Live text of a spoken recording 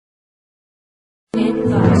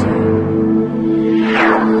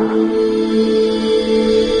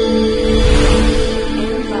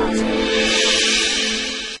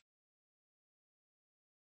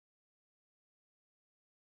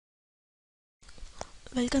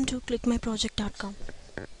Welcome to clickmyproject.com.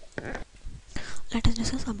 Let us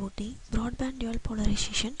discuss about the broadband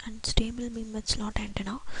dual-polarization and stable-beamwidth slot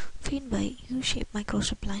antenna feed by U-shaped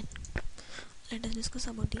microstrip line. Let us discuss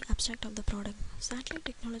about the abstract of the product. Satellite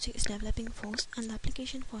technology is developing fast and the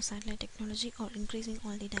application for satellite technology are increasing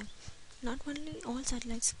all the time. Not only all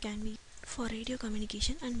satellites can be for radio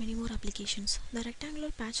communication and many more applications. The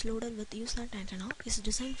rectangular patch loaded with U-slot antenna is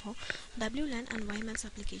designed for WLAN and WiMAX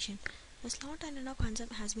application. The slot antenna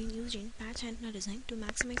concept has been used in patch antenna design to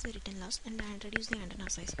maximize the return loss and reduce the antenna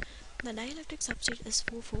size. The dielectric substrate is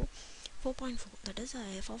 4.4, that is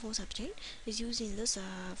a FR4 substrate is used in this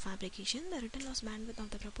fabrication. The return loss bandwidth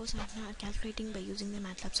of the proposed antenna are calculating by using the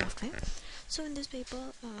MATLAB software. So in this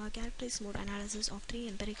paper, characterized mode analysis of 3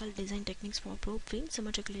 empirical design techniques for probe field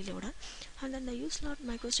symmetrically loaded, and then the U-slot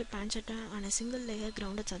microstrip patch antenna on a single layer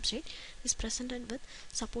grounded substrate is presented with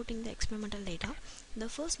supporting the experimental data. The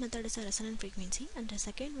first method is a resonant frequency, and the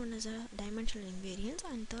second one is a dimensional invariance,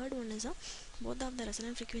 and third one is a both of the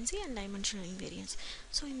resonant frequency and dimensional invariance.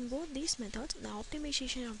 So in both these methods, the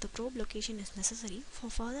optimization of the probe location is necessary for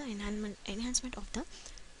further enhancement of the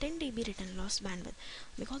 10 dB return loss bandwidth,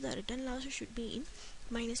 because the return loss should be in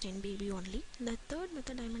minus 10 dB only. The third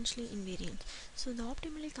method, dimensionally invariant. So the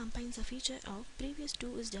optimally combines a feature of previous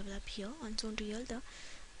two is developed here, and so to yield the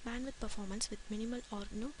bandwidth performance with minimal or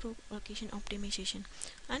no probe location optimization,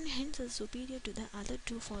 and hence is superior to the other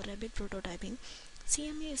two for rapid prototyping.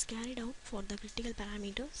 CMA is carried out for the critical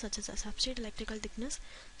parameters such as a substrate electrical thickness,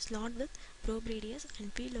 slot width, probe radius,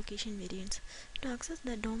 and field location variance to access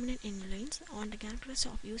the dominant influence on the characteristics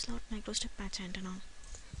of U-slot microstrip patch antenna.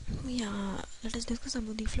 Let us discuss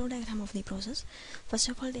about the flow diagram of the process. First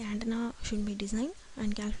of all, the antenna should be designed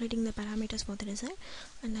and calculating the parameters for the design,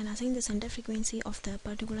 and then assign the center frequency of the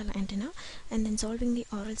particular antenna, and then solving the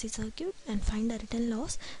RLC circuit and find the return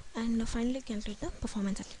loss, and finally calculate the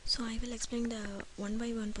performance. So I will explain the one by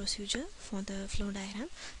one procedure for the flow diagram.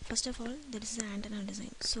 First of all, there is the antenna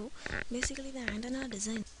design. So basically the antenna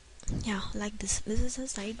design, like this is a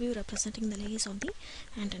side view representing the layers of the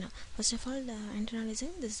antenna. First of all, the antenna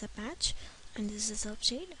design, this is a patch, and this is a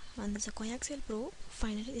substrate, and this is a coaxial probe,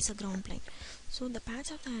 finally this is a ground plane. So the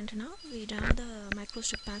patch of the antenna, we draw the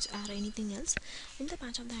microstrip patch or anything else. In the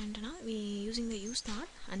patch of the antenna, we using the U-start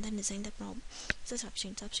and then design the probe. It's a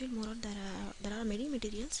substrate more, there are many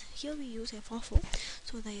materials. Here we use FR4.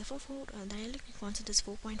 So the FR4 dielectric constant is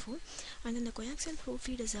 4.4, and then the coaxial probe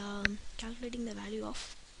feed is calculating the value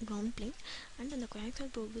of ground plane, and then the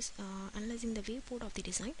coaxial probe is analyzing the wave port of the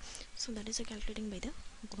design, so that is calculating by the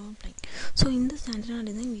ground plane. So in this antenna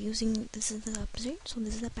design, we using, this is the substrate, so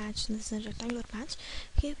this is the patch, this is a rectangular patch.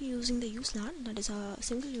 Here we using the U-slot, that is a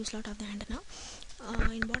single U-slot of the antenna.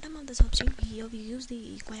 In bottom of the substrate, here we use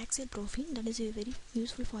the coaxial probe feed, that is very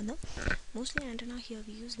useful for the mostly antenna. Here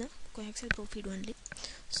we use the coaxial probe feed only.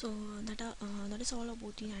 So that is all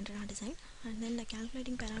about the antenna design, and then the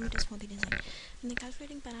calculating parameters for the design. And the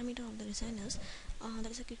calculating parameter of the design is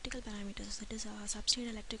that is a critical parameters, that is a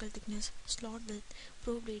substrate electrical thickness, slot width,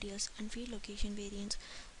 probe radius, and field location variance.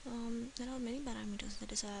 There are many parameters,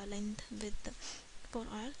 that is a length, width, for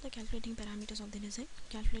all the calculating parameters of the design,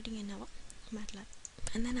 calculating in our MATLAB.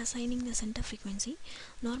 And then assigning the center frequency.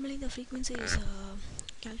 Normally the frequency is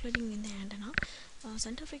calculating in the antenna.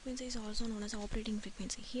 Center frequency is also known as operating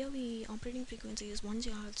frequency. Here we operating frequency is 1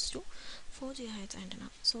 GHz to 4 GHz antenna.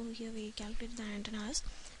 So here we calculate the antenna as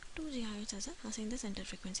 2 GHz as assign the center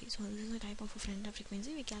frequency. So this is a type of a center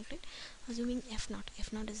frequency we calculate assuming F0.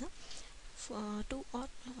 F0 is a 2 or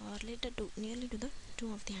related to nearly to the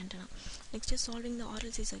 2 of the antenna. Next is solving the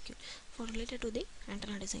RLC circuit for related to the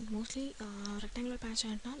antenna design. Mostly rectangular patch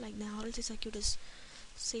antenna, like the RLC circuit is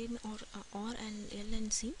same or R and L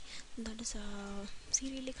and C, that is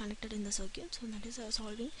serially connected in the circuit. So that is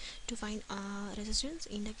solving to find resistance,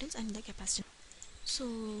 inductance, and the capacitance. So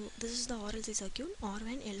this is the RLC circuit,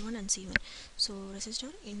 R1, L1, and C1. So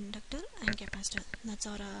resistor, inductor, and capacitor, that's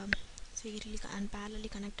our serially and parallelly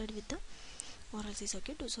connected with the RLC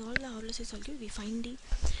circuit. To solve the RLC circuit, we find the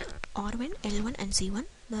R1, L1, and C1.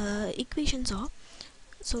 The equations are,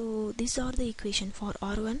 so these are the equation for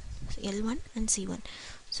R1, L1, and C1.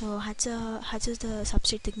 So H is the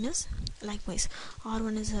substrate thickness, likewise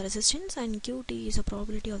R1 is the resistance, and QT is the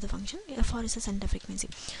probability of the function, FR is the center frequency.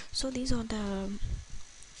 So these are the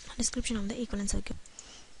description of the equivalent circuit.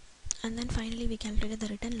 And then finally we calculated the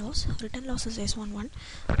return loss. Return loss is S11.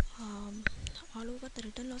 All over the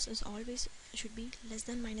return loss is always should be less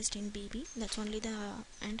than minus 10 dB. That's only the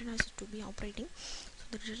antenna is to be operating. So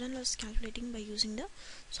the return loss calculating by using the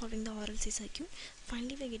solving the RLC circuit.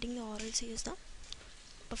 Finally we are getting the RLC is the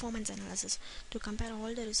performance analysis to compare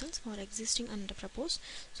all the results for existing and proposed.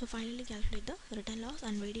 So finally calculate the return loss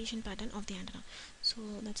and radiation pattern of the antenna. So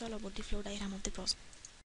that's all about the flow diagram of the process.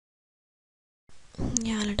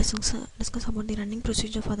 Yeah, let us discuss about the running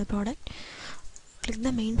procedure for the product. Click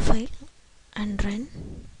the main file and run.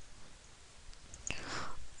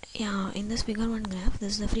 Yeah, in this figure 1 graph,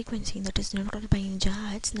 this is the frequency that is denoted by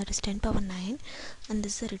gigahertz, that is 10 power 9, and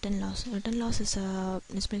this is the return loss. Return loss is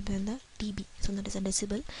displayed by the dB, so that is a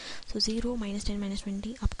decibel. So 0, minus 10, minus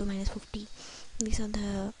 20, up to minus 50. These are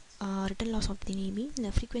the return loss of the dB.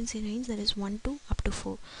 The frequency range, that is 1 to up to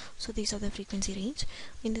 4. So these are the frequency range.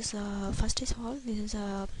 In this first is all, this is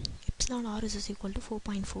epsilon r is equal to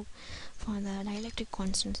 4.4 for the dielectric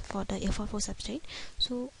constant for the FR4 substrate.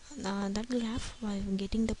 So that graph, I'm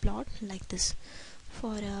getting the plot like this.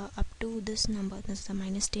 For up to this number, this is a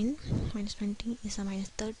minus 10, minus 20 is a minus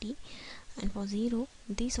 30, and for 0,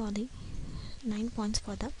 these are the 9 points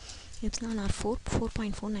for the epsilon r 4.4,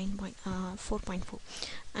 4.4,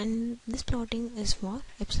 and this plotting is for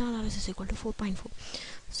epsilon r is equal to 4.4.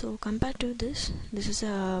 So compared to this is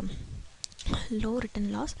a low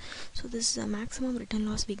return loss, so this is a maximum return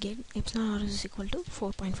loss we get. Epsilon r is equal to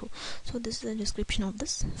 4.4. so this is the description of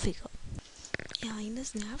this figure. Yeah, in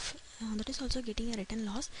this graph, that is also getting a return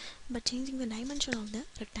loss, but changing the dimension of the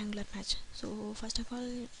rectangular patch. So first of all,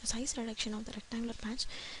 size reduction of the rectangular patch,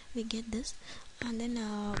 we get this, and then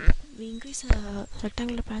we increase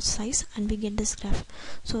rectangular patch size and we get this graph.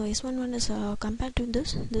 So S11 is compared to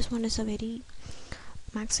this one is a very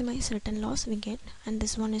maximize return loss we get, and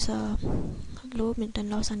this one is a low return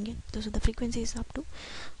loss and get. So the frequency is up to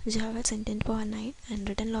gigahertz and 10 power 9, and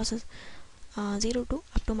return loss is 0 to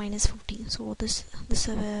up to minus 50. So this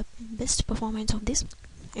best performance of this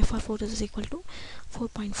FR4 is equal to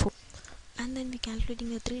 4.4. And then we calculating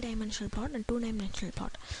the 3-dimensional plot and 2-dimensional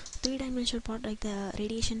plot. 3-dimensional plot like the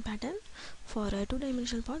radiation pattern. For a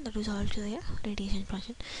 2-dimensional plot, that is also a radiation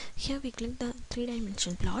pattern. Here we click the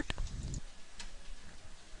 3-dimensional plot.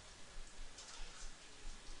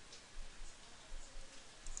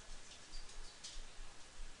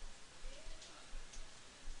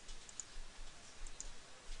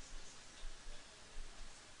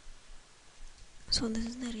 So this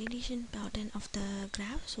is the radiation pattern of the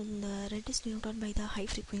graph. So the red is denoted by the high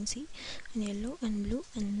frequency, and yellow and blue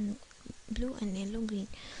and yellow green.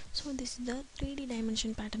 So this is the 3D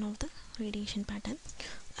dimension pattern of the radiation pattern.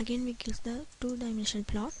 Again we click the 2-dimensional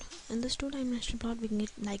plot. In this 2-dimensional plot we can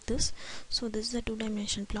get like this. So this is the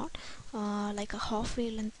 2-dimensional plot, like a half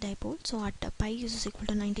wavelength dipole. So at pi is equal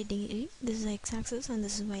to 90 degree. This is the x-axis and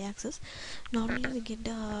this is y-axis. Normally we get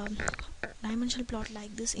the dimensional plot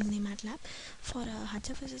like this in the MATLAB. For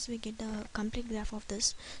HFSS we get the complete graph of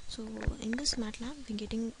this. So in this MATLAB we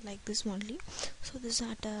getting like this only. So this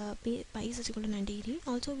at pi is equal to 90 degree.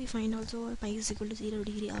 Also we find also pi is equal to 0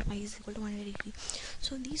 degree or pi is equal to 180 degree.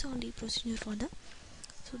 So these are the procedure for the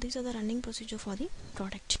these are the running procedure for the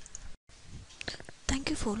product.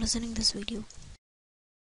 Thank you for listening this video.